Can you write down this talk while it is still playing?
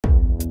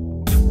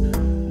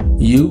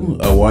You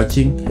are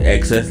watching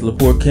Access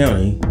LaPorte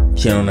County,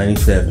 Channel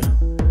 97.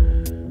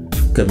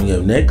 Coming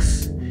up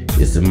next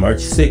is the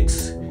March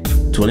 6,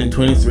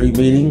 2023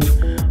 meeting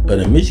of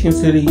the Michigan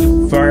City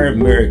Fire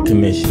Merit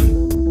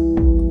Commission.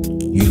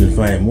 You can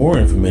find more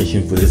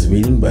information for this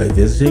meeting by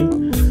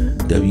visiting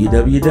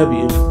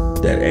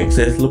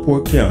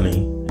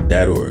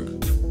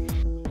www.accesslaportecounty.org.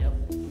 Yep.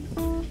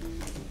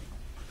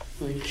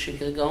 We should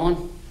get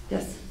going?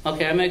 Yes.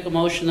 Okay, I make a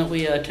motion that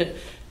we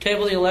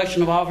table the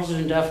election of officers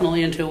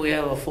indefinitely until we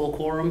have a full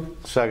quorum.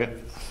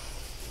 Second.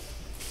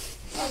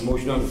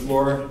 Motion on the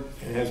floor,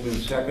 it has been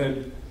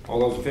seconded. All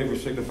those in favor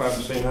signify by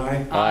saying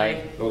aye.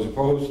 Aye. Those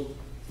opposed,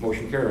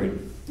 motion carried.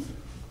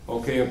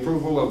 Okay,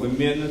 approval of the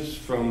minutes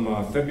from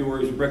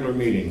February's regular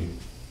meeting.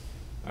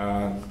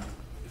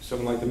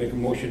 Someone like to make a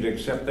motion to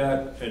accept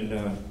that?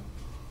 And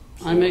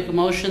I make a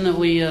motion that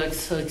we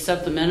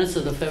accept the minutes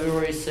of the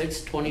February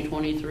 6,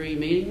 2023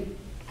 meeting.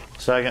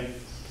 Second.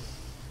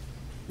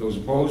 those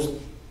opposed,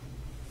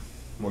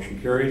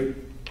 motion carried.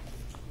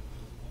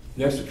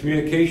 Next,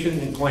 communication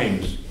and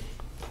claims.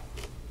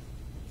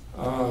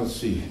 Let's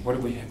see, what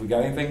do we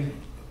got anything?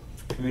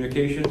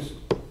 Communications?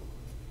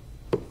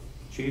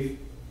 Chief?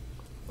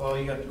 Well,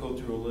 you have to go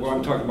through a list. Well,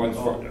 I'm talking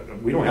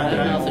about, we don't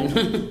have to.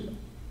 Nothing.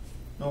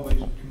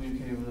 Nobody's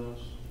communicated with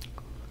us.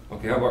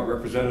 Okay, how about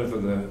representative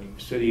of the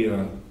city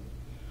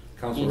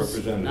council He's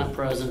representative? not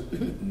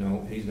present.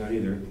 No, he's not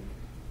either.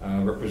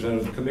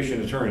 Representative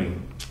commission attorney.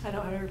 I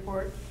don't have a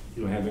report.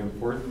 You don't have a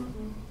report?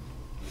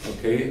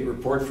 Okay,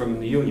 report from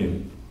the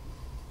union.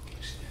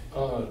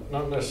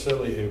 Not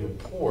necessarily a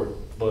report,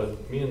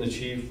 but me and the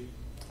chief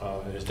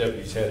and his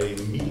deputies had a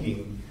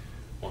meeting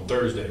on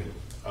Thursday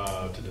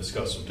to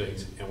discuss some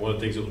things. And one of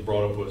the things that was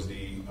brought up was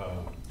the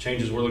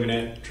changes we're looking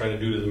at, trying to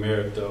do to the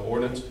merit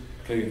ordinance.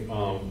 Okay.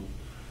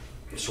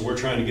 So we're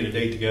trying to get a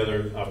date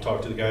together. I've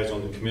talked to the guys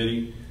on the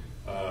committee,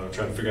 trying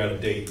to figure out a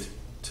date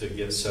to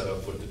get set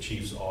up with the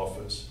chief's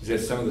office. Is that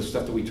some of the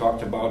stuff that we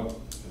talked about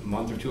a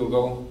month or two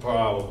ago?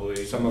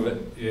 Probably. Some of it?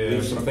 Yeah.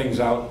 Leave some things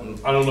out?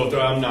 I don't know if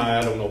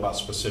I don't know about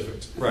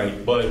specifics.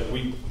 Right. But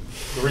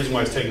the reason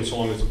why it's taking so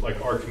long is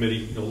like our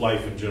committee,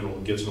 life in general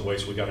gets in the way,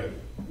 so we got to,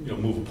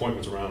 move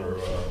appointments around or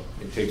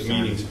It takes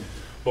meetings. time.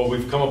 But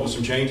we've come up with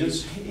some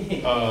changes.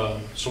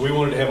 So we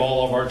wanted to have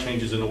all of our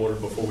changes in order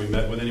before we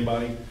met with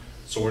anybody,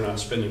 so we're not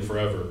spending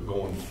forever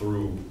going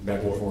through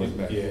Back and forth,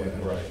 back and yeah,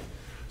 forth. right.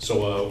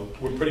 So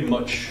we're pretty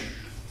much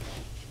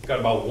got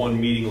about one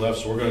meeting left,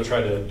 so we're going to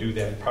try to do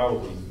that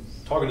probably.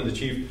 Talking to the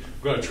chief,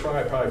 we're going to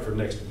try probably for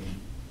next week.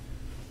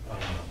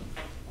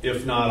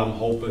 If not, I'm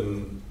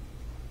hoping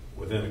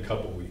within a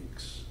couple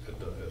weeks at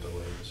the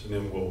latest, and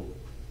then we'll.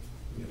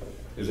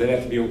 Does that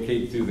have to be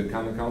okay through the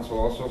common council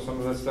also, some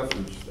of that stuff,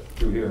 or just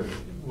through here?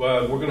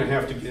 Well, we're going to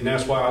have to, and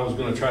that's why I was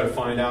going to try to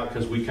find out,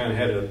 because we kind of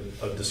had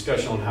a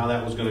discussion on how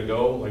that was going to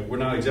go. Like, we're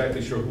not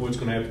exactly sure who it's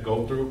going to have to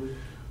go through.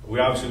 We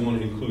obviously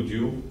want to include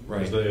you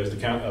Right. as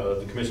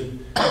the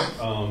commission,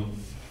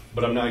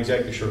 but I'm not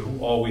exactly sure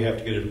who all we have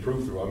to get it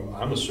approved through.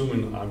 I'm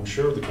assuming, I'm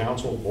sure the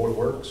council, board of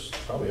works,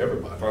 probably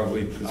everybody.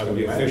 Probably it's I going to would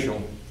be imagine.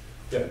 official.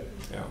 Yeah.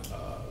 Yeah.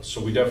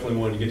 So we definitely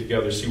wanted to get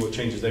together, see what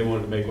changes they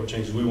wanted to make, what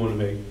changes we wanted to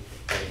make,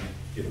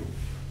 and,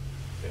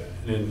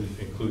 and then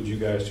include you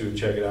guys to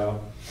check it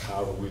out,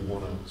 however we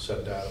want to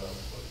set that up.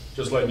 But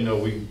just letting you know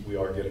we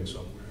are getting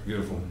somewhere.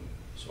 Beautiful.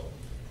 So.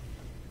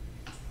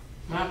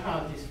 My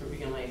apologies for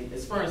being late.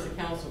 As far as the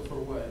council for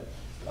what?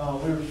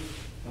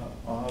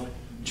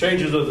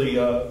 Changes of the,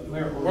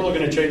 we're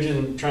looking at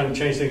trying to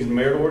change things in the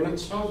merit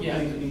ordinance, Oh, yeah.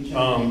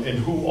 and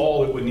who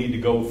all it would need to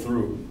go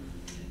through.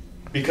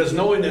 Because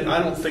knowing that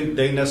I don't think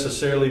they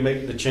necessarily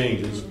make the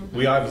changes,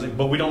 we obviously,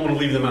 but we don't want to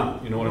leave them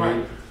out, you know what I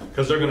mean?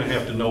 Because they're going to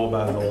have to know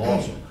about it all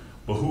also.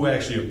 But who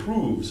actually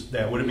approves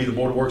that? Would it be the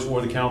board of works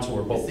or the council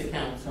or both? It's the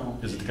council.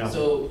 Is it the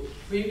council? So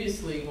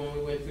previously, when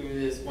we went through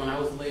this, when I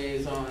was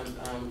liaison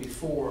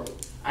before,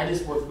 I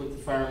just worked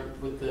with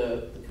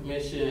the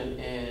commission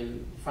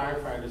and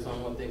firefighters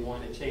on what they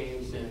wanted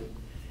changed,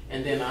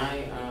 and then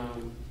I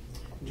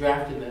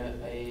drafted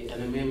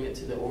an amendment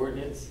to the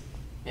ordinance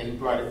and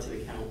brought it to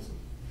the council.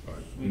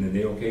 And then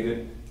they okayed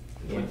it?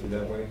 It went through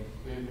that way?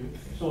 Mm-hmm.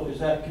 So is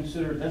that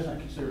considered, that's not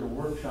considered a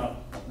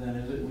workshop then,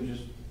 is it?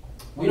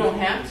 We don't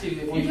have to.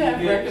 If you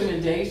have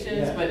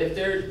recommendations, Yeah. but if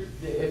there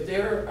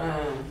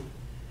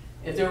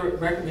are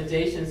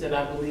recommendations that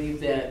I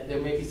believe that there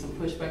may be some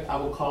pushback, I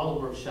will call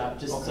a workshop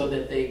just so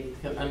that they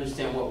can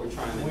understand what we're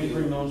trying to We do.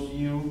 bring those to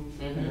you,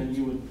 and Mhm. then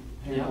you would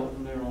handle it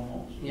from there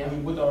almost. Yeah. I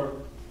mean, with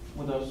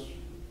us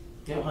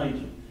Yeah. behind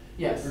you.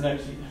 Yes. For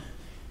next,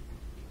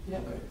 Yeah.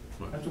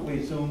 that's what we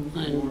assumed,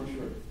 we weren't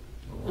sure.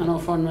 I know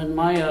for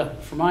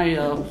my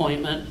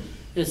appointment,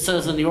 it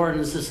says in the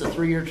ordinance it's a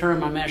 3-year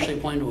term. I'm actually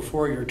appointed to a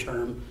 4-year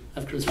term.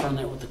 I've confirmed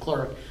that with the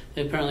clerk.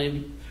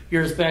 Apparently,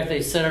 years back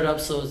they set it up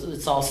so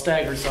it's all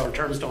staggered, so our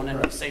terms don't end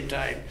at the same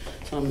time.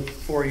 So I'm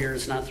 4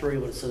 years, not 3,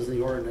 what it says in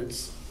the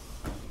ordinance.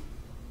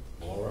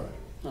 All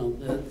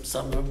right.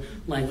 Some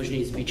language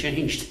needs to be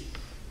changed.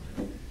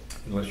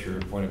 unless you're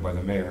appointed by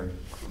the mayor.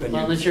 Then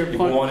Well, unless you you're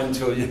go appointed-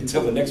 on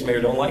until the next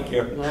mayor don't like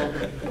you. Well,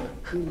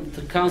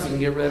 the council can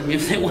get rid of me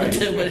if they want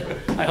to,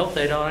 but I hope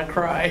they don't. I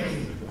cry.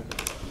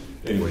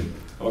 Anyway,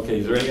 okay,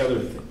 is there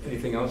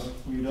anything else?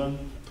 Were you done?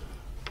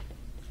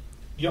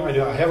 Yeah, I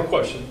do. I have a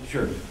question.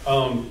 Sure.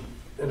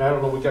 And I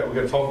don't know, we got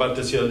to talk about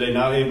this the other day,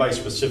 not anybody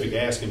specific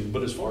asking,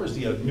 but as far as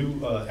the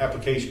new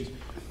applications,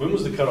 when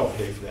was the cutoff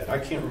date for that? I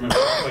can't remember,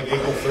 like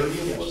April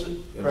 30th, was it?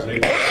 It was Right.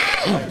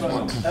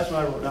 April. That's what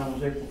I wrote down,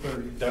 was April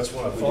 30th. That's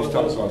what I We thought. just it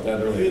talked was. about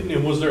that earlier.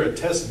 And was there a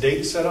test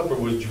date set up, or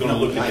was you going to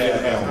No, look at not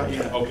that yet. after? Not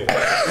yet.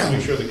 Okay,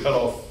 make sure the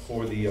cutoff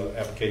for the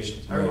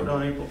applications. I wrote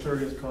down April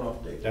 30th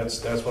cutoff date.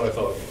 That's what I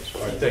thought it was.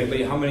 All right, thank you.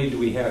 Lee, how many do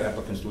we have,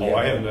 applicants do we have? Oh,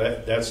 I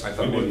haven't, that's, I we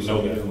thought maybe wouldn't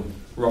know so, that.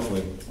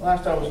 roughly.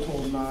 Last I was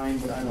told 9,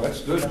 but I don't. Well,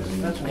 that's good.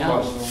 That's a Yeah.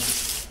 while ago.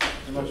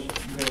 Unless you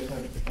guys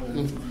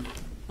have.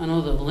 I know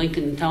the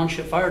Lincoln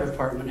Township Fire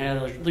Department had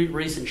a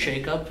recent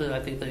shakeup. I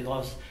think they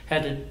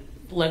had to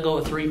let go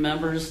of 3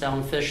 members down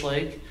in Fish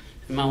Lake.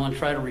 You might want to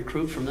try to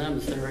recruit from them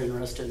if they're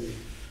interested in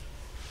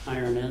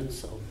hiring in.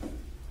 So,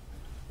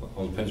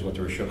 Well, it depends what they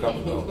were shook up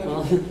about.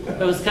 well,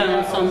 it was kind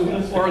of some You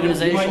might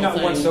organizational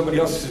not want thing. somebody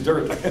else's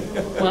dirt.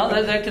 Well,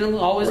 that can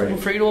always be Right.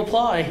 free to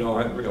apply. No,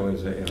 I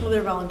realize that, Well, yeah.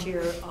 they're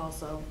volunteer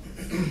also,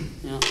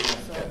 Yeah,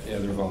 so. Yeah,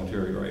 they're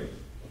voluntary, right.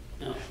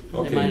 yeah.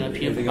 Okay, They might not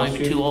be, anything might else,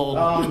 be Chief? too old.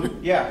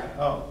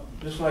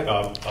 Just like,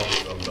 I'm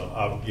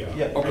done.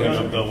 Yeah. Okay.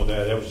 I'm done with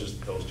that. That was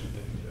just those 2 things.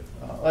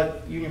 Yeah. like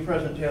Union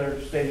President Taylor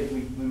stated,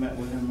 we met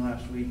with him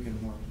last week and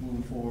we're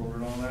moving forward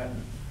and all that.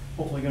 And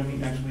hopefully gonna meet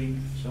next week.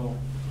 So,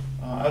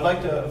 I'd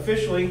like to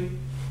officially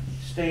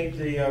state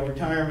the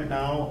retirement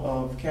now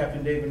of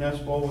Captain David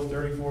Nesbo with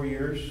 34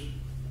 years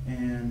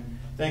and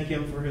thank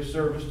him for his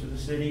service to the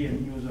city,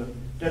 and he was a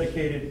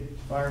dedicated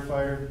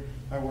firefighter.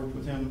 I worked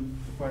with him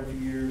for quite a few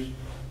years.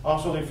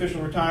 Also, the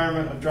official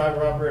retirement of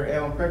driver operator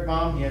Alan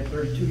Craigbaum. He had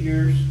 32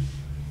 years.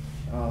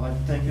 I'd like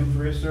to thank him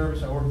for his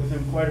service. I worked with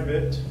him quite a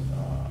bit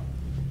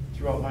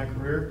throughout my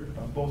career.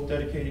 Both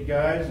dedicated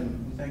guys,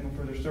 and we thank them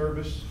for their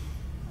service.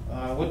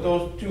 With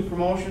those 2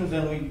 promotions,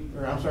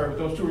 with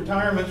those 2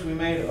 retirements, we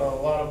made a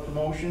lot of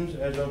promotions,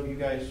 as of you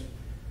guys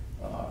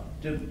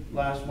did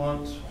last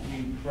month.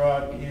 We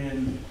brought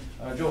in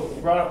Joe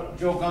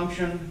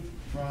Gunction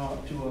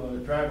to a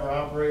driver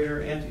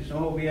operator, Anthony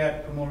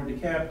Sohoviak promoted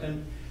to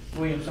captain,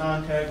 William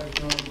Sontag was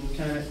promoted to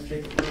lieutenant,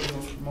 Jacob Bergen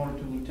was promoted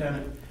to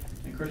lieutenant,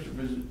 and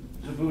Christopher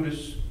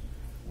Zabutis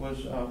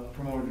was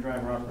promoted to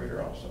driver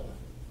operator also.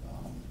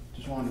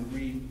 Just wanted to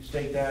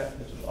restate that.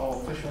 It's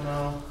all official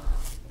now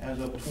as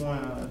of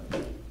I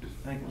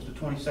think it was the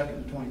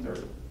 22nd to 23rd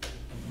of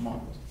the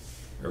month.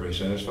 Everybody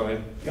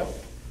satisfied? Yep,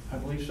 I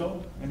believe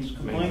so. Any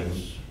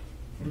complaints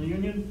from the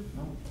union?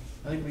 No.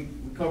 I think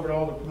we covered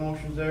all the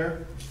promotions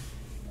there.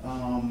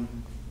 I'm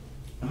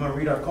going to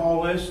read our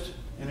call list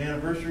and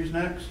anniversaries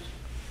next.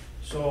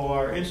 So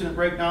our incident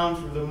breakdown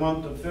for the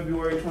month of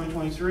February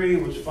 2023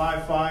 was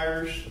 5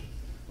 fires.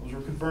 Those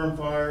were confirmed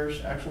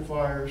fires, actual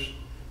fires.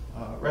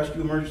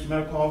 Rescue emergency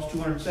medical calls,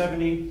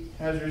 270.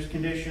 Hazardous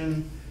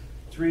condition,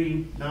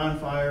 3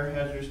 non-fire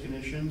hazardous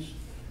conditions.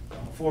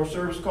 4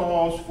 service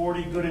calls,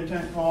 40 good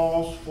intent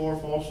calls, 4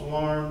 false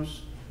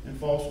alarms and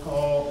false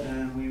call,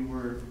 and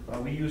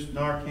we used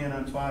Narcan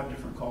on 5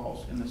 different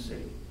calls in the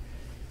city.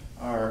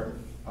 Our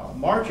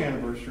March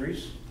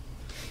anniversaries,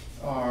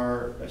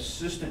 our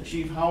Assistant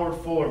Chief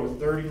Howard Fuller with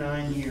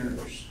 39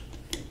 years,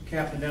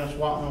 Captain Dennis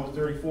Watman with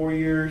 34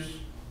 years,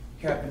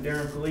 Captain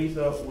Darren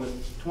Kalitha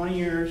with 20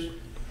 years,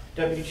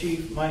 Deputy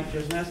Chief Mike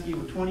Jesneski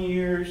with 20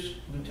 years,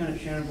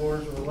 Lieutenant Shannon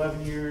Borders with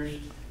 11 years,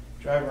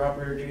 Driver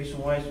Operator Jason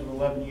Weiss with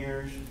 11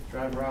 years,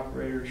 Driver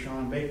Operator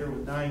Sean Baker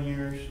with 9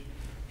 years,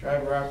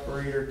 Driver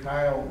Operator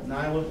Kyle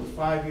Nyland with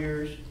 5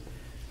 years,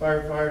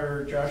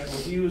 Firefighter Joshua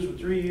Hughes with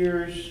 3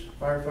 years,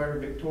 Firefighter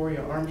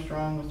Victoria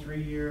Armstrong with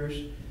 3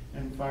 years,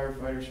 and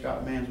Firefighter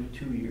Scott Mans with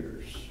 2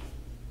 years.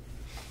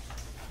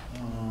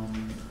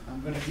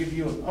 I'm going to give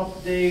you an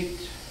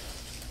update.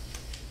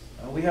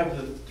 We have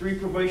the 3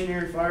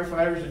 probationary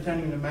firefighters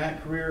attending the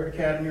Matt Career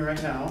Academy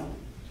right now.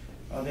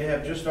 They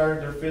have just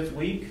started their 5th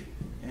week,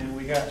 and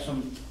we got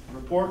some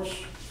reports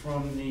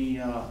from the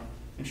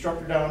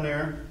instructor down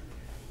there.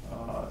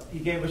 He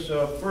gave us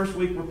a first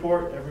week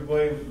report.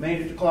 Everybody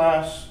made it to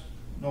class,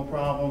 no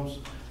problems.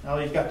 Now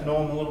he's got to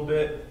know them a little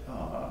bit.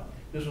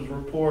 This was a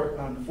report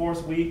on the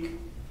 4th week.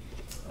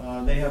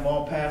 They have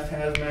all passed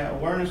hazmat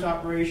awareness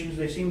operations.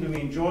 They seem to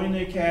be enjoying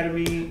the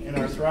academy and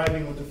are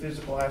thriving with the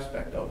physical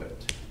aspect of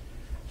it.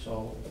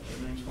 So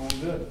everything's going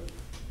good.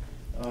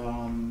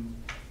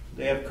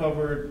 They have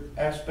covered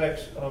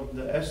aspects of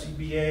the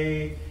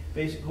SCBA,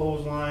 basic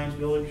hose lines,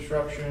 building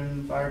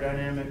construction, fire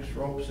dynamics,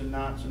 ropes and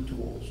knots and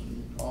tools,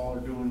 and all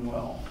are doing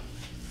well.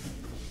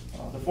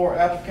 The 4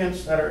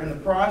 applicants that are in the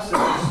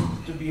process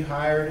to be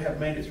hired have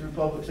made it through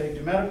Public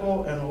Safety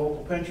Medical and the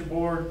local pension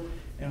board,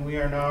 and we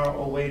are now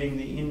awaiting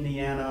the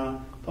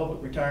Indiana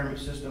Public Retirement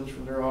Systems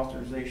for their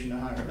authorization to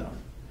hire them.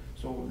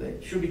 So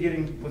they should be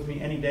getting with me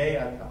any day.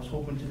 I was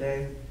hoping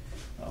today,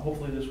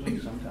 hopefully this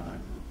week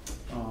sometime.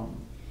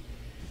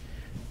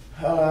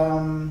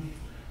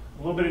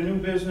 little bit of new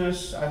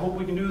business. I hope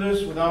we can do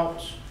this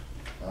without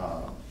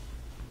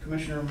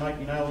Commissioner Mike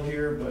United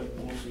here, but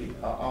we'll see.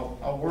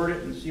 I'll word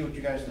it and see what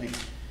you guys think.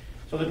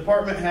 So the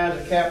department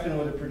has a captain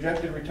with a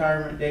projected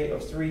retirement date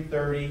of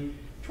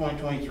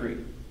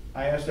 3/30/2023.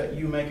 I ask that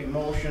you make a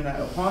motion that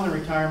upon the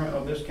retirement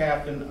of this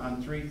captain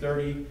on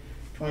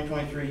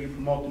 3/30/2023, you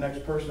promote the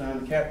next person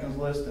on the captain's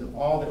list and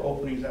all the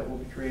openings that will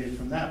be created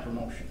from that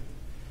promotion.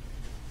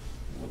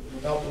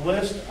 Without the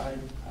list,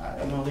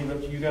 I'm going to leave it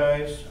up to you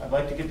guys. I'd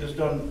like to get this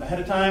done ahead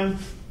of time,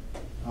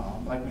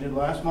 like we did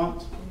last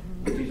month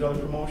with these other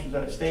promotions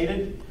that I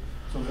stated.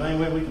 So if there's any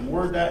way we can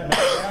word that and make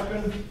it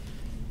happen.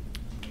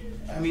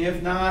 I mean,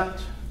 if not,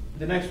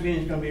 the next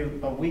meeting is going to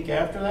be a week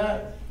after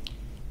that.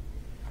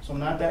 So I'm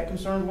not that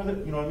concerned with it.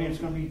 You know what I mean?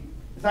 It's not going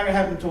to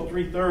happen until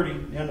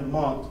 3/30, the end of the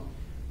month.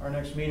 Our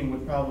next meeting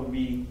would probably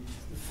be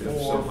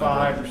 4 or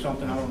 5 or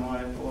something. I don't know. I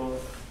have to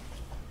look.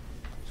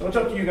 So it's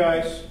up to you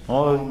guys.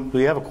 Well,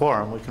 we have a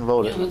quorum, we can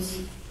vote Yeah, it. let's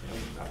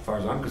As far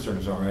as I'm concerned,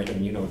 it's all right,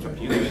 and you know, it's up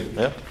to you.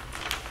 Yep.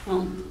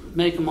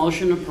 make a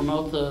motion to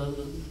promote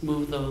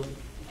move the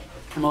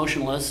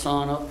promotion list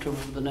on up to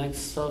the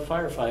next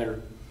firefighter,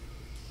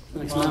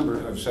 next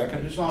member. Have a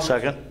second?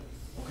 Second.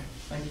 Okay,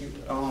 thank you.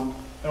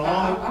 And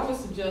I along, would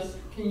suggest,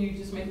 can you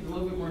just make it a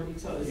little bit more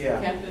detailed? Is the Yeah.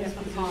 captain's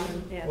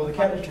position? well, the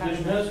captain's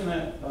position is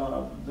going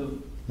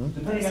to,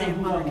 depending on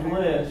who's on the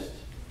list,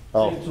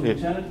 Oh, if it's a yeah.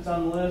 lieutenant that's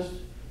on the list,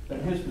 then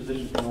his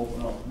position's going to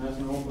open up, and that's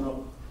going to open up.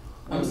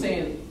 I'm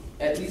saying,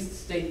 at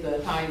least state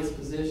the highest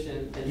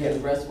position, and Yeah. then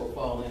the rest will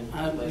fall in.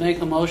 I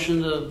make a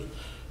motion to,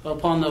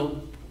 upon the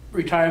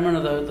retirement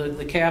of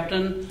the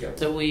captain, Yep.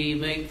 that we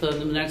make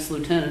the next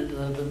lieutenant,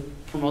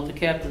 promote the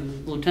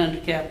captain, lieutenant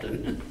to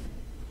captain.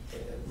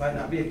 It might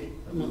not be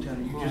a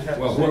lieutenant, you just have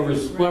to Well, say.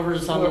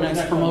 Whoever's on the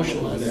next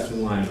promotion That's list.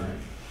 in line.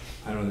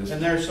 I know And this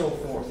there's so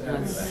forth.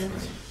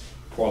 That's-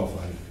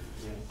 qualified.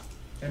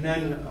 And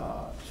then,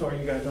 so are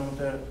you guys done with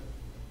that?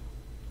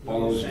 All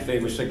those in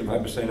favor signify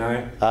by saying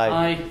aye. Aye.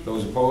 Aye.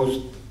 Those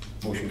opposed,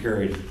 motion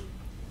carried.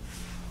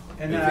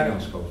 And Anything then,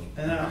 else, Coach?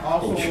 and then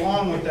also Coach.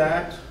 along with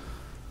that,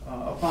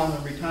 upon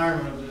the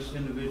retirement of this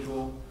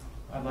individual,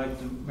 I'd like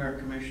the merit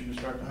commission to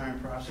start the hiring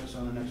process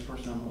on the next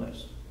person on the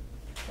list.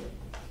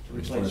 To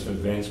As far replace as him.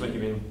 advancement, you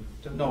mean?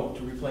 No,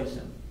 to replace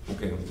him.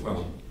 Okay,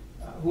 well,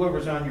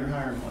 Whoever's on your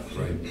hiring list.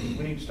 Right.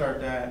 We need to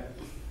start that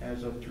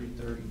as of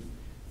 3/30.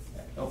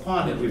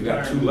 Upon his we've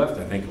got 2 retirement. left,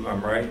 I think,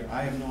 I'm right.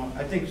 I have no,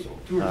 I think so,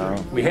 2 or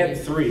 3. We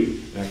had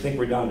 3, and I think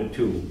we're down to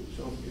 2.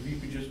 So if you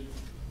could just.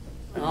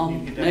 I'll you need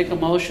to get that- make a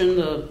motion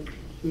to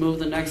move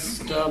the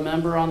next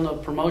member on the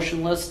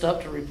promotion list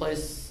up to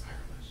replace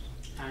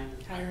on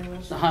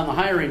the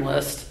hiring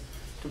list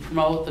to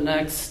promote the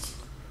next.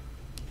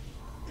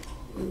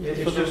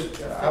 It's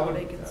just, I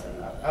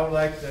would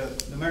like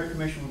the merit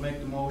commission would make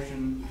the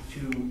motion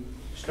to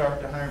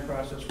start the hiring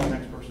process for the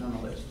next person on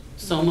the list.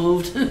 So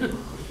moved. Have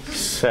a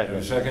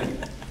Second.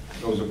 second?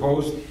 Those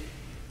opposed,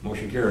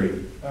 motion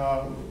carried.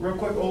 Real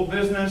quick, old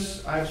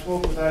business, I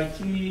spoke with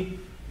IT.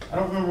 I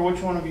don't remember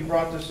which one of you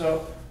brought this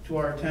up to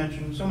our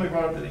attention. Somebody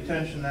brought up to the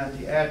attention that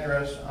the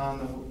address on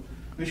the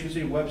Michigan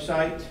City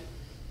website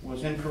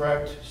was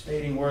incorrect,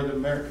 stating where the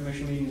merit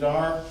commission meetings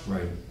are.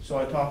 Right. So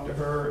I talked to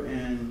her,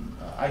 and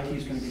IT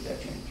is going to get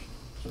that changed.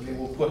 So they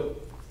will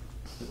put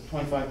the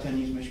 2510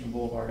 East Michigan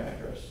Boulevard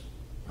address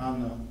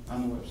on the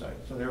website,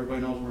 so that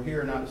everybody knows we're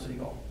here, not at City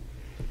Hall.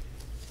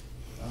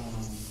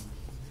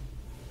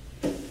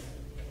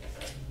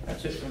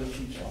 That's it for the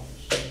chief's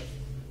office.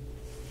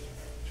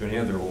 Is there any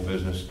other old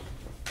business?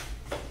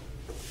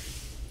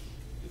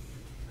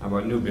 How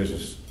about new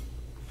business?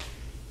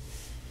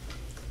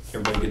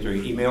 Everybody get their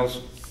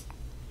emails?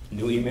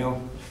 New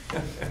email?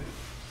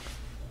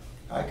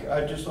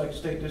 I'd just like to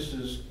state this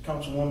is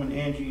Councilwoman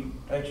Angie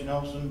Deitch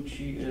Nelson.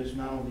 She is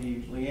now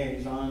the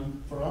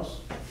liaison for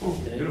us,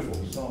 Okay. Beautiful.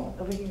 so.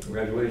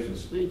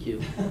 Congratulations. Thank you.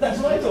 That's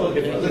what I thought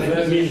it was.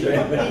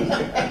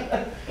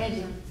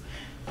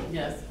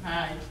 Yes,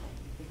 hi.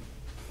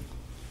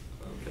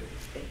 Okay.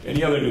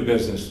 Any other new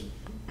business?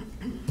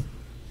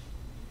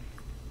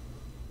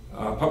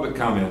 Public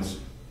comments?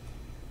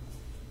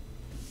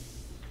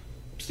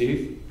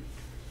 Steve?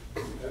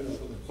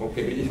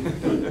 Okay.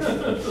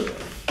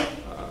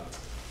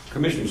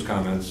 Commissioners'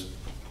 comments?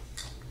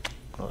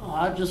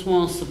 I just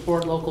want to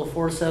support Local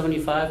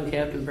 475 and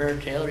Captain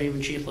Barrett Taylor,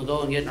 even Chief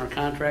Legault, in getting our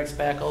contracts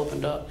back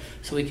opened up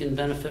so we can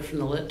benefit from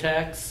the lit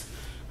tax.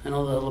 I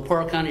know the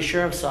LaPorte County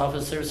Sheriff's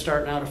Office, they're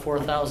starting out at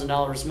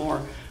 $4,000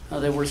 more.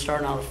 They were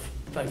starting out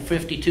at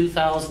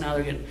 $52,000, now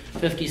they're getting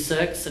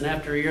 $56,000, and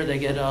after a year they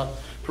get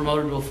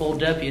promoted to a full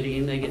deputy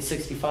and they get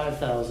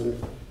 $65,000.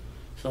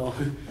 So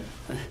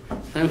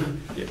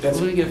That's,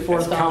 we get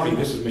that's county, 4,000.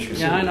 this is Michigan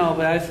City. Yeah, I know,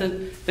 but I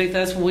think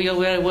that's we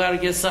ought to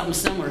get something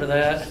similar to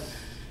that.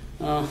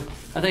 I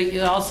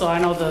think also, I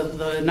know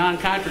the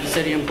non-contract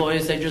city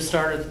employees, they just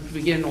started at the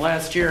beginning of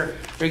last year,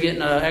 they're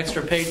getting an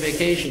extra paid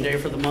vacation day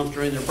for the month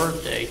during their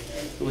birthday.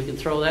 And we can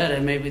throw that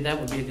in, maybe that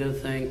would be a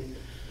good thing.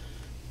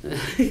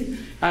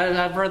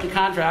 I've read the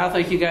contract, I don't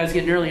think you guys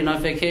get nearly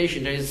enough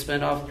vacation days to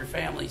spend off with your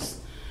families.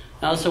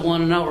 I also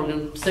want to know,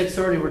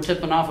 6:30, we're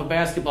tipping off a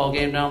basketball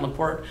game down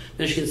LaPorte.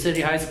 Michigan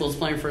City High School is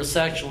playing for a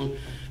sectional.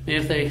 And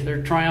if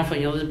they're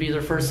triumphant, this will be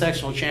their first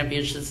sectional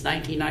championship since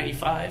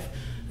 1995.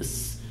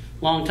 It's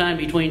a long time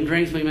between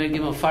drinks. We may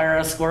give them a fire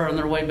escort on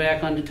their way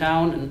back onto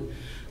town. And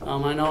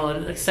I know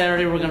that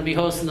Saturday we're going to be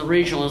hosting the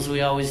regional, as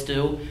we always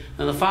do.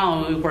 And the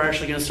following week, we're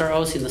actually going to start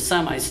hosting the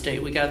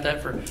semi-state. We got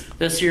that for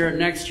this year and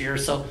next year.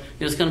 So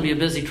it's going to be a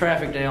busy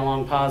traffic day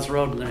along Paz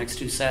Road in the next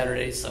 2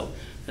 Saturdays. So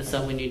that's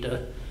something we need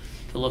to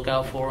look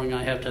out for. We're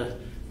going to have to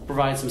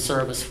provide some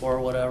service for,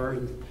 whatever.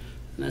 And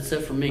that's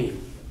it for me.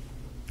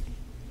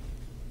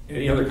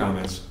 Any other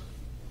comments?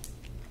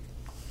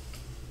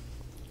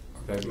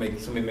 Okay,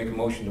 somebody make a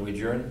motion to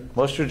adjourn?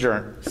 Motion to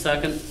adjourn.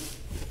 Second.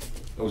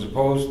 Those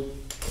opposed?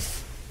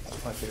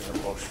 That's my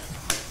favorite motion.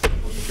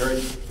 Motion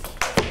carried.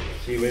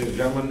 See you, ladies and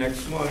gentlemen,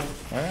 next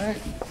month. All right.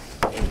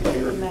 Thank you for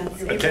your And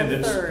that's April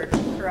Attendance.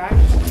 3rd,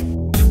 correct?